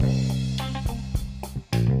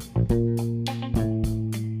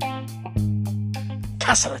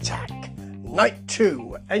Castle Attack, Night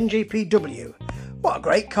 2, NJPW. What a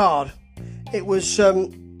great card. It was,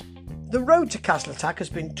 the road to Castle Attack has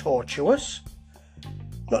been tortuous.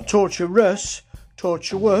 Not torturous,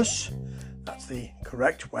 tortuous. That's the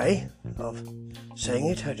correct way of saying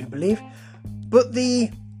it, I do believe. But I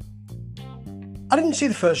didn't see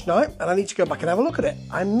the first night, and I need to go back and have a look at it.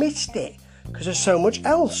 I missed it because there's so much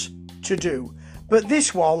else to do. But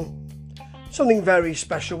this one, something very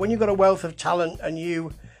special. When you've got a wealth of talent and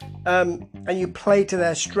you play to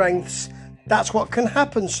their strengths, that's what can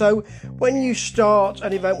happen. So when you start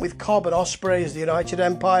an event with Cobb and Ospreay as the United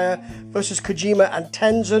Empire versus Kojima and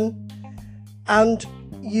Tenzan, and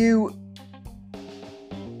you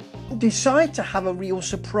decide to have a real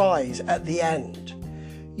surprise at the end,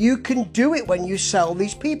 you can do it when you sell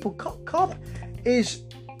these people. Cobb is,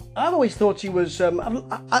 I've always thought he was,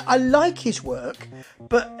 I like his work,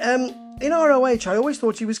 but in ROH I always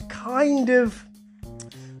thought he was kind of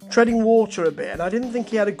treading water a bit, and I didn't think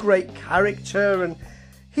he had a great character, and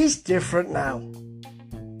he's different now.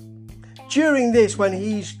 During this, when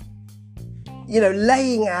he's,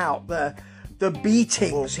 laying out the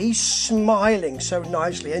beatings, he's smiling so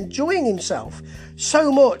nicely, enjoying himself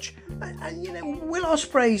so much. And Will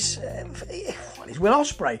Ospreay's, he's Will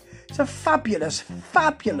Ospreay. He's a fabulous,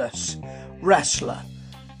 fabulous wrestler.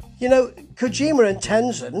 Kojima and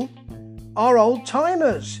Tenzan are old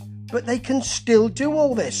timers, but they can still do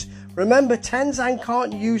all this. Remember, Tenzan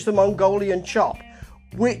can't use the Mongolian chop,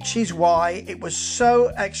 which is why it was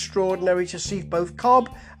so extraordinary to see both Cobb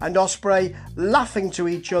and Ospreay laughing to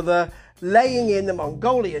each other, laying in the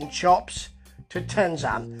Mongolian chops to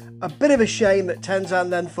Tenzan. A bit of a shame that Tenzan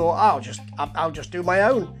then thought, I'll just do my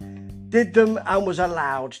own. Did them and was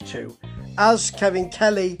allowed to. As Kevin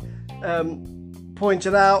Kelly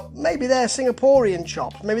pointed out, maybe they're Singaporean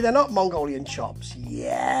chops, maybe they're not Mongolian chops.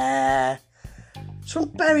 Yeah,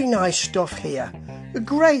 some very nice stuff here. A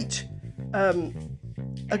great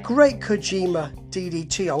Kojima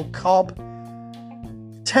DDT on Cobb.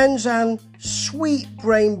 Tenzan, sweet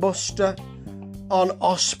brainbuster on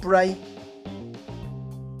Ospreay.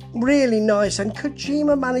 Really nice, and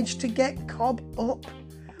Kojima managed to get Cobb up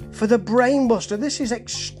for the brainbuster. This is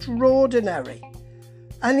extraordinary.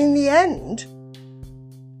 And in the end,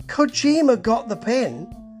 Kojima got the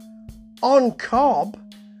pin on Cobb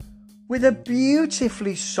with a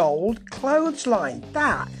beautifully sold clothesline.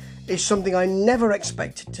 That is something I never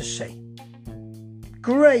expected to see.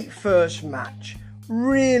 Great first match.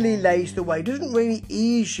 Really lays the way. Doesn't really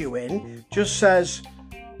ease you in. Just says,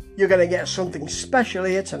 you're going to get something special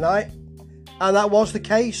here tonight. And that was the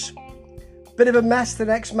case. Bit of a mess the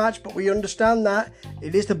next match, but we understand that.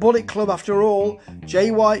 It is the Bullet Club after all.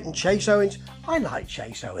 Jay White and Chase Owens. I like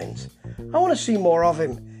Chase Owens. I want to see more of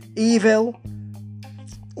him. Evil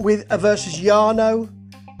versus Yano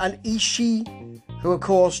and Ishii, who of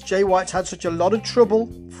course Jay White's had such a lot of trouble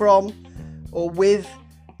with,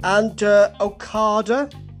 and Okada.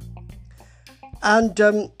 And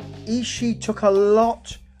Ishii took a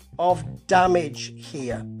lot of damage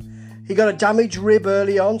here. He got a damaged rib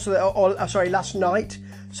early on, last night.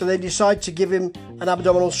 So they decided to give him an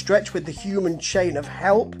abdominal stretch with the human chain of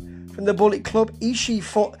help from the Bullet Club. Ishii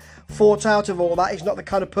fought out of all that. He's not the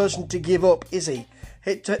kind of person to give up, is he?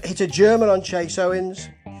 Hit a German on Chase Owens.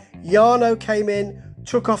 Yano came in,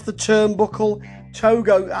 took off the turnbuckle.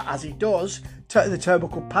 Togo, as he does, the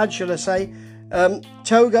turnbuckle pad, should I say.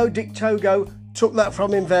 Dick Togo, took that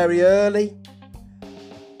from him very early.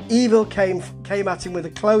 Evil came at him with a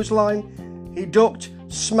clothesline. He ducked,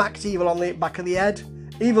 smacked Evil on the back of the head.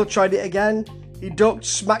 Evil tried it again. He ducked,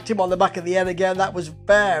 smacked him on the back of the head again. That was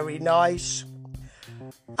very nice.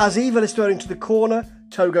 As Evil is thrown into the corner,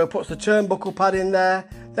 Togo puts the turnbuckle pad in there.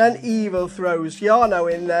 Then Evil throws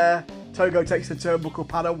Yano in there. Togo takes the turnbuckle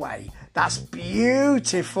pad away. That's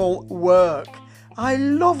beautiful work. I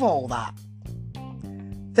love all that.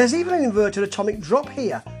 There's even an inverted atomic drop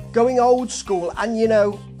here, going old school.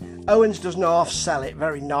 And Owens doesn't half sell it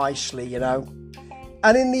very nicely,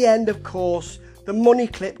 And in the end, of course, the money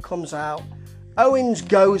clip comes out. Owens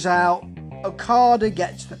goes out. Okada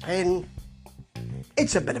gets the pin.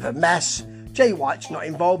 It's a bit of a mess. Jay White's not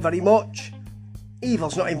involved very much.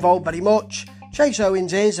 Evil's not involved very much. Chase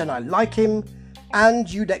Owens is, and I like him. And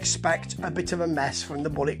you'd expect a bit of a mess from the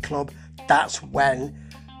Bullet Club. That's when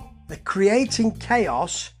the creating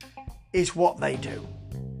chaos is what they do.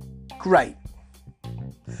 Great.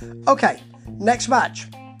 Okay, next match.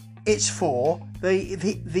 It's for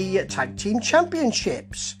the tag team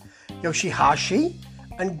championships. Yoshihashi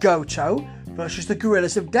and Goto versus the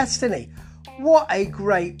Guerrillas of Destiny. What a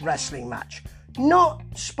great wrestling match. Not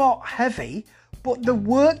spot heavy, but the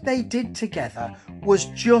work they did together was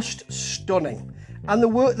just stunning. And the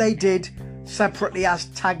work they did separately as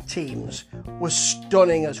tag teams was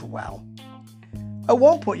stunning as well. At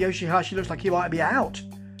one point, Yoshihashi looks like he might be out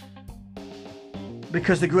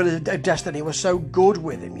because the Gorillas of Destiny were so good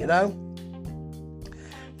with him, you know.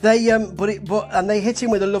 They they hit him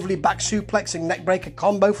with a lovely back suplex and neckbreaker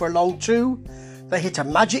combo for a long 2. They hit a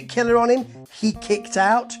magic killer on him. He kicked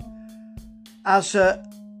out as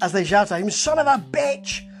they shout at him, "Son of a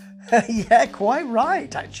bitch!" Yeah, quite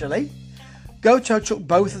right, actually. Goto took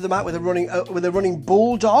both of them out with a running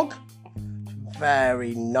bulldog.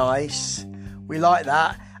 Very nice. We like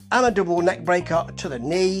that. And a double neck breaker to the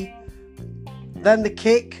knee. Then the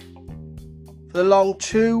kick for the long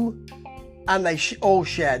 2. And they all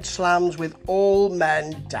shared slams with all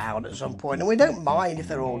men down at some point. And we don't mind if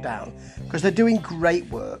they're all down because they're doing great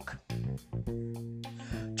work.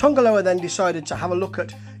 Tanga Loa then decided to have a look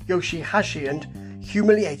at Yoshihashi and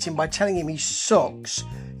humiliate him by telling him he sucks.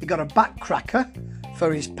 He got a back cracker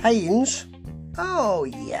for his pains. Oh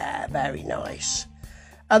yeah, very nice.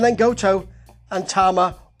 And then Goto and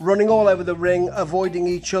Tama running all over the ring, avoiding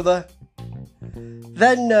each other.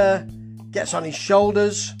 Then gets on his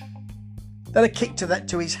shoulders. Then a kick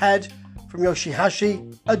to his head from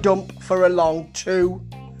Yoshihashi. A dump for a long 2.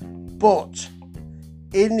 But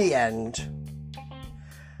in the end,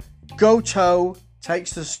 Goto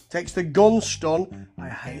takes the gun stun. I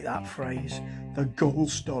hate that phrase. The gun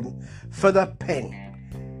stun for the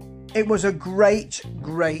pin. It was a great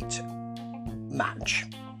match.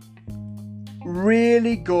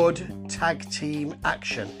 Really good tag team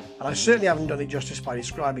action. And I certainly haven't done it justice by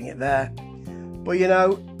describing it there. But you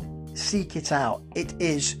know, seek it out. It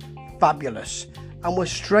is fabulous. And we're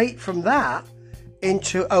straight from that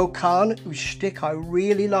into O-Khan, whose shtick I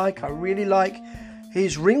really like. I really like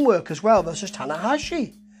his ring work as well versus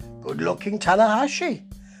Tanahashi. Good looking Tanahashi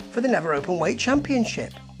for the Never Openweight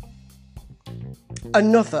Championship.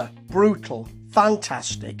 Another brutal,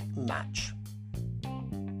 fantastic match.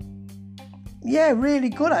 Yeah, really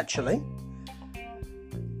good actually.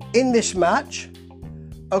 In this match,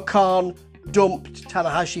 O-Khan dumped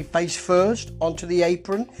Tanahashi face first onto the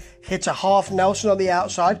apron, hit a half Nelson on the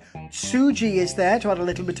outside. Tsuji is there to add a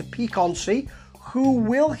little bit of piquancy. Who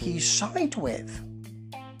will he side with?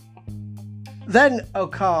 Then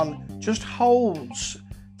O-Khan just holds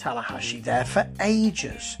Tanahashi there for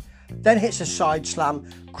ages. Then hits a side slam,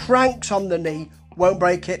 cranks on the knee, won't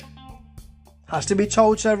break it. Has to be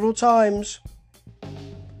told several times.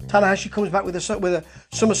 Tanahashi comes back with a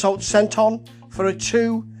somersault senton for a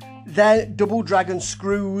 2. Then double dragon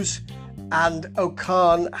screws, and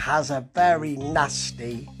O-Khan has a very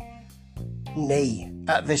nasty knee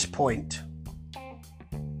at this point.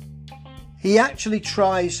 He actually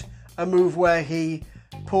tries a move where he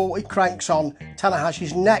cranks on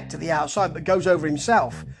Tanahashi's neck to the outside, but goes over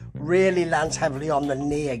himself. Really lands heavily on the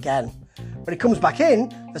knee again. When he comes back in,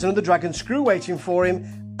 there's another dragon screw waiting for him,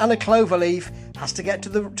 and a cloverleaf. Has to get to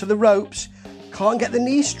the ropes. Can't get the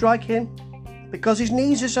knee strike in because his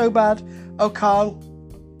knees are so bad. O-Khan.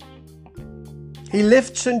 He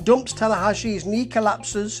lifts and dumps Tanahashi. His knee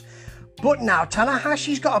collapses. But now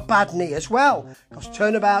Tanahashi's got a bad knee as well, because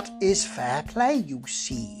turnabout is fair play, you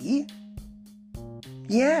see.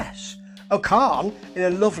 Yes. O-Khan, in a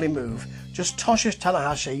lovely move, just tosses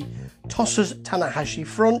Tanahashi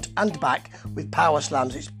front and back with power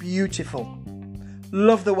slams. It's beautiful.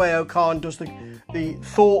 Love the way O-Khan does the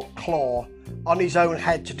thought claw on his own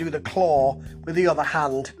head to do the claw with the other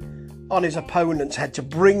hand on his opponent's head to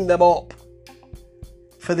bring them up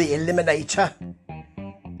for the eliminator.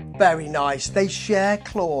 Very nice. They share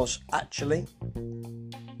claws, actually.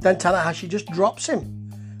 Then Tanahashi just drops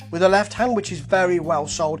him with a left hand, which is very well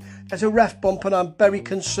sold. There's a ref bump, and I'm very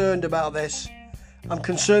concerned about this. I'm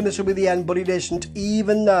concerned this will be the end, but it isn't,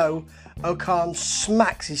 even though O-Khan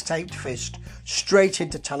smacks his taped fist straight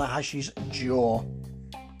into Tanahashi's jaw.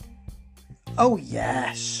 Oh,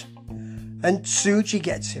 yes. And Tsuji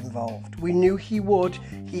gets involved. We knew he would.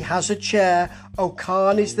 He has a chair.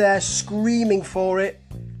 O-Khan is there screaming for it.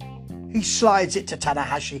 He slides it to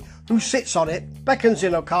Tanahashi, who sits on it, beckons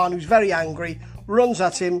in O-Khan, who's very angry, runs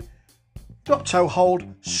at him, drop toe hold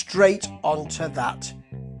straight onto that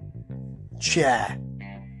chair.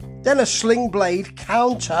 Then a sling blade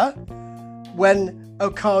counter when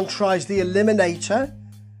O-Khan tries the eliminator.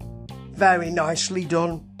 Very nicely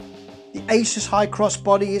done. The Aces high cross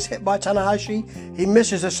body is hit by Tanahashi. He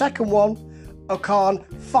misses a second one. O-Khan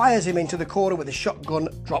fires him into the corner with a shotgun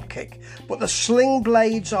dropkick. But the sling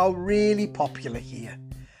blades are really popular here.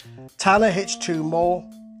 Tana hits 2 more.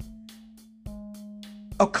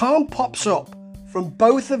 O-Khan pops up from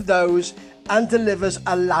both of those and delivers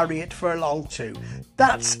a lariat for a long 2.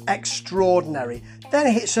 That's extraordinary.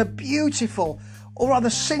 Then hits a beautiful, or rather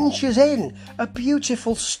cinches in, a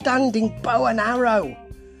beautiful standing bow and arrow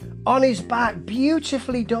on his back.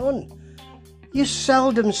 Beautifully done. You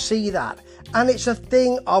seldom see that, and it's a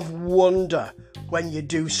thing of wonder when you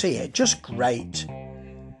do see it. Just great.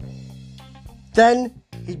 Then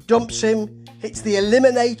he dumps him, hits the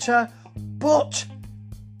eliminator, but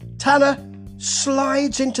Tanner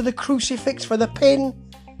slides into the crucifix for the pin,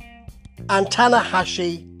 and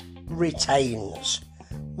Tanahashi retains.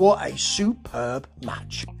 What a superb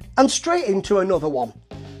match. And straight into another one.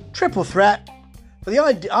 Triple threat for the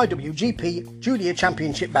IWGP Junior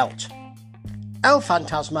Championship belt. El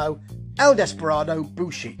Phantasmo, El Desperado,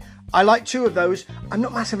 Bushi. I like 2 of those. I'm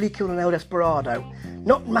not massively keen on El Desperado.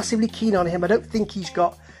 Not massively keen on him. I don't think he's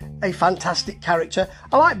got a fantastic character.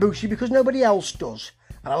 I like Bushi because nobody else does.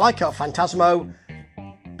 And I like El Phantasmo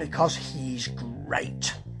because he's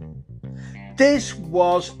great. This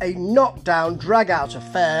was a knockdown, drag-out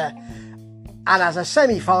affair. And as a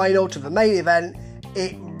semi-final to the main event,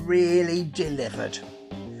 it really delivered.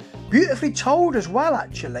 Beautifully told as well,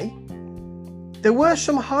 actually. There were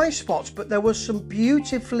some high spots, but there were some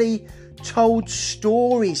beautifully told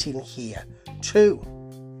stories in here too.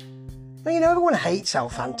 Now, you know, everyone hates El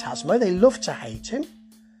Phantasmo. They love to hate him.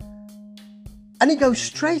 And he goes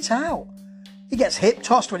straight out. He gets hip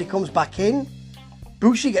tossed when he comes back in.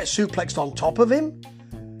 Bushi gets suplexed on top of him.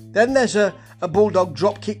 Then there's a bulldog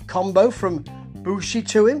dropkick combo from Bushi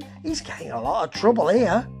to him. He's getting a lot of trouble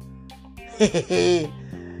here.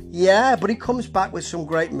 Yeah, but he comes back with some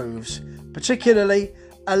great moves. Particularly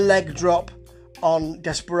a leg drop on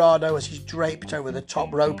Desperado as he's draped over the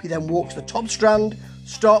top rope. He then walks the top strand,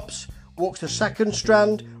 stops, walks the second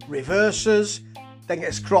strand, reverses, then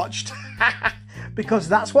gets crotched. Because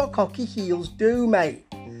that's what cocky heels do, mate.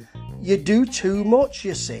 You do too much,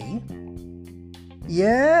 you see.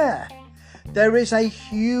 Yeah. There is a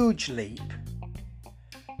huge leap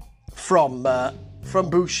from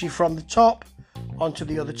Bushi from the top onto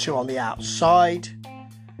the other 2 on the outside.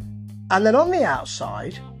 And then on the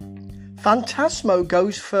outside, Phantasmo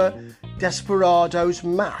goes for Desperado's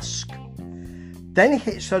mask. Then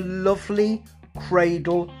hits a lovely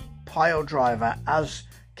cradle pile driver, as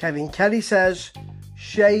Kevin Kelly says,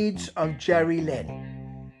 shades of Jerry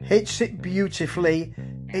Lynn. Hits it beautifully,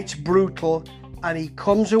 it's brutal, and he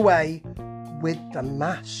comes away with the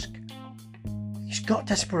mask. He's got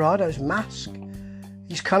Desperado's mask.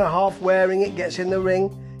 He's kind of half wearing it, gets in the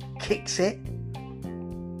ring, kicks it.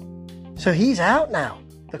 So he's out now.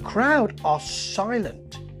 The crowd are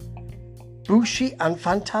silent. Bushi and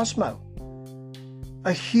Phantasmo.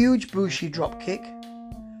 A huge Bushi dropkick.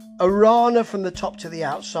 A Rana from the top to the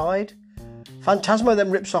outside. Phantasmo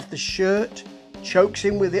then rips off the shirt, chokes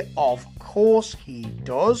him with it. Of course he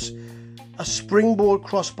does. A springboard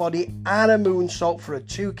crossbody and a moonsault for a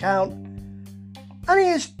 2 count. And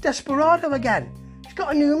here's Desperado again. He's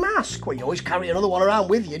got a new mask. Well, you always carry another one around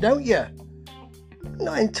with you, don't you?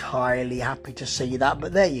 Not entirely happy to see that,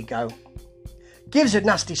 but there you go. Gives a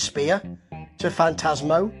nasty spear to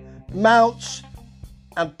Phantasmo, mounts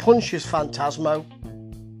and punches Phantasmo.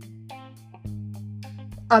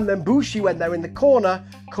 And then Bushi, when they're in the corner,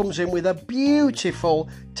 comes in with a beautiful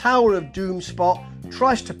Tower of Doom spot,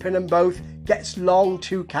 tries to pin them both, gets long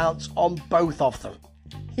 2 counts on both of them.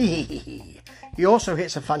 He also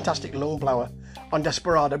hits a fantastic lung blower on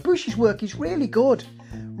Desperado. Bushi's work is really good.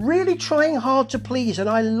 Really trying hard to please, and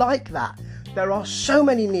I like that. There are so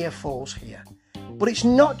many near falls here. But it's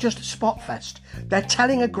not just a spot fest. They're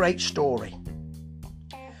telling a great story.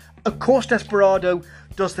 Of course, Desperado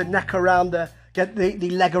does the neck around the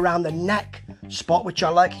leg around the neck spot, which I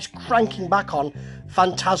like. He's cranking back on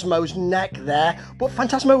Phantasmo's neck there. But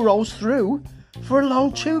Phantasmo rolls through for a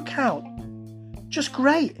long 2 count. Just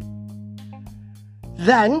great.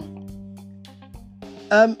 Then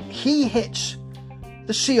he hits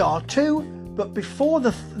the CR2, but before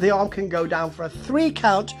the arm can go down for a 3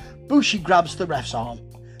 count, Bushi grabs the ref's arm,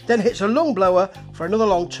 then hits a lung blower for another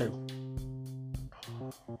long 2.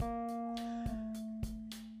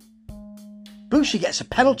 Bushi gets a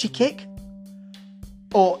penalty kick,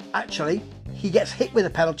 or actually, he gets hit with a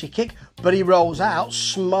penalty kick, but he rolls out.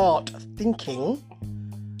 Smart thinking.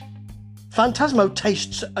 Phantasmo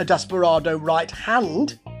tastes a Desperado right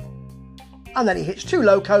hand, and then he hits 2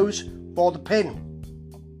 locos for the pin.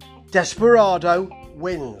 Desperado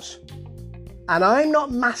wins. And I'm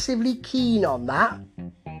not massively keen on that,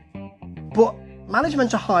 but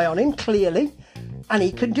management are high on him, clearly, and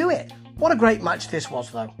he can do it. What a great match this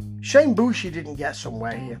was, though. Shame Bushi didn't get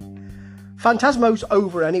somewhere here. Phantasmo's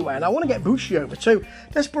over anyway, and I want to get Bushi over too.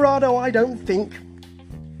 Desperado, I don't think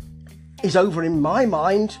is over in my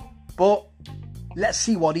mind, but let's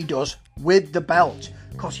see what he does with the belt,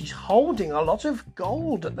 because he's holding a lot of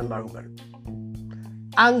gold at the moment.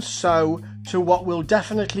 And so to what will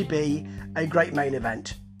definitely be a great main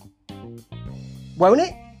event. Won't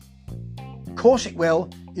it? Of course it will.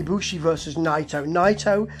 Ibushi versus Naito.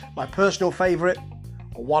 Naito, my personal favourite,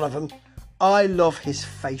 or one of them. I love his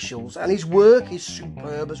facials, and his work is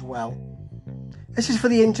superb as well. This is for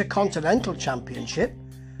the Intercontinental Championship,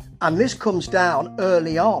 and this comes down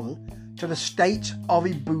early on to the state of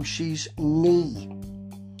Ibushi's knee.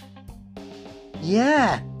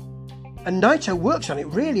 Yeah, and Naito works on it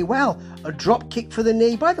really well. A drop kick for the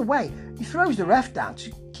knee. By the way, he throws the ref down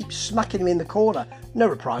to keep smacking him in the corner. No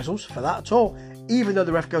reprisals for that at all, even though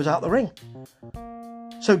the ref goes out the ring.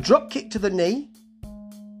 So drop kick to the knee.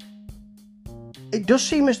 It does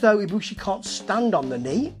seem as though Ibushi can't stand on the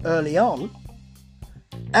knee early on.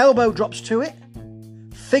 Elbow drops to it.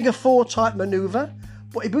 Figure 4 type manoeuvre.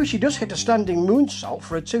 But Ibushi does hit a standing moonsault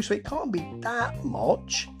for a 2, so it can't be that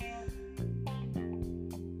much.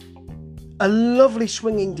 A lovely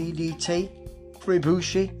swinging DDT for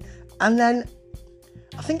Ibushi. And then,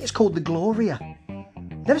 I think it's called the Gloria.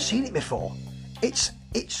 Never seen it before. It's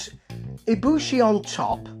Ibushi on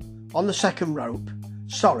top, on the second rope.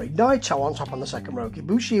 Sorry, Naito on top on the second rope.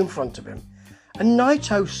 Ibushi in front of him. And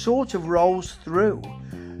Naito sort of rolls through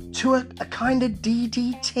to a kind of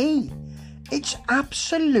DDT. It's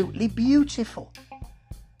absolutely beautiful.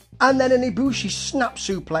 And then an Ibushi snap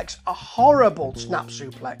suplex, a horrible snap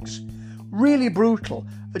suplex. Really brutal.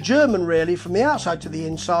 A German really, from the outside to the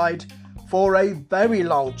inside, for a very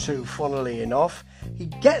long 2, funnily enough. He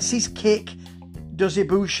gets his kick, does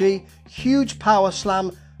Ibushi, huge power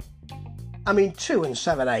slam. I mean, 2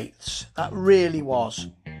 7/8. That really was.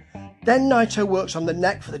 Then Naito works on the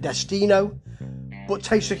neck for the Destino, but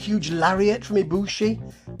takes a huge lariat from Ibushi.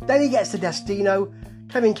 Then he gets the Destino.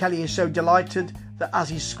 Kevin Kelly is so delighted that as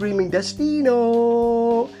he's screaming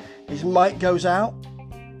Destino, his mic goes out.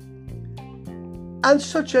 And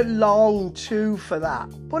such a long 2 for that.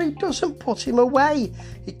 But he doesn't put him away.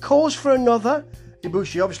 He calls for another.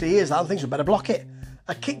 Ibushi obviously hears that and thinks we better block it.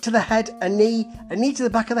 A kick to the head, a knee to the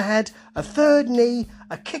back of the head, a third knee,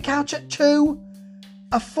 a kick out at 2,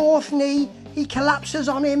 a fourth knee. He collapses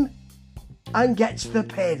on him and gets the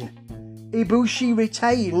pin. Ibushi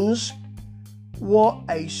retains. What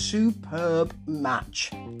a superb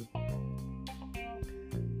match.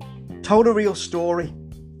 Told a real story.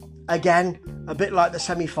 Again, a bit like the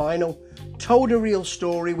semi-final. Told a real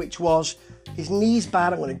story, which was his knee's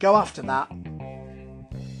bad, I'm going to go after that.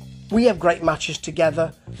 We have great matches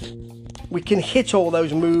together. We can hit all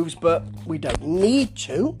those moves, but we don't need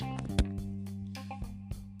to.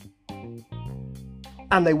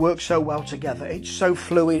 And they work so well together. It's so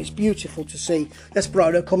fluid. It's beautiful to see.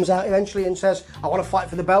 Desperado comes out eventually and says, I want to fight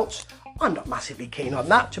for the belts. I'm not massively keen on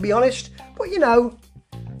that, to be honest. But, you know,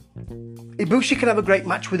 Ibushi can have a great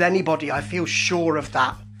match with anybody. I feel sure of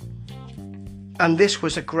that. And this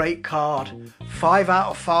was a great card. 5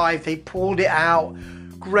 out of 5. They pulled it out.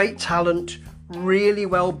 Great talent. Really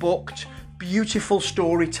well booked. Beautiful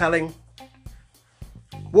storytelling.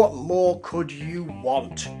 What more could you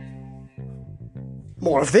want?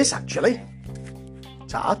 More of this, actually.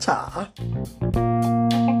 Ta-ta.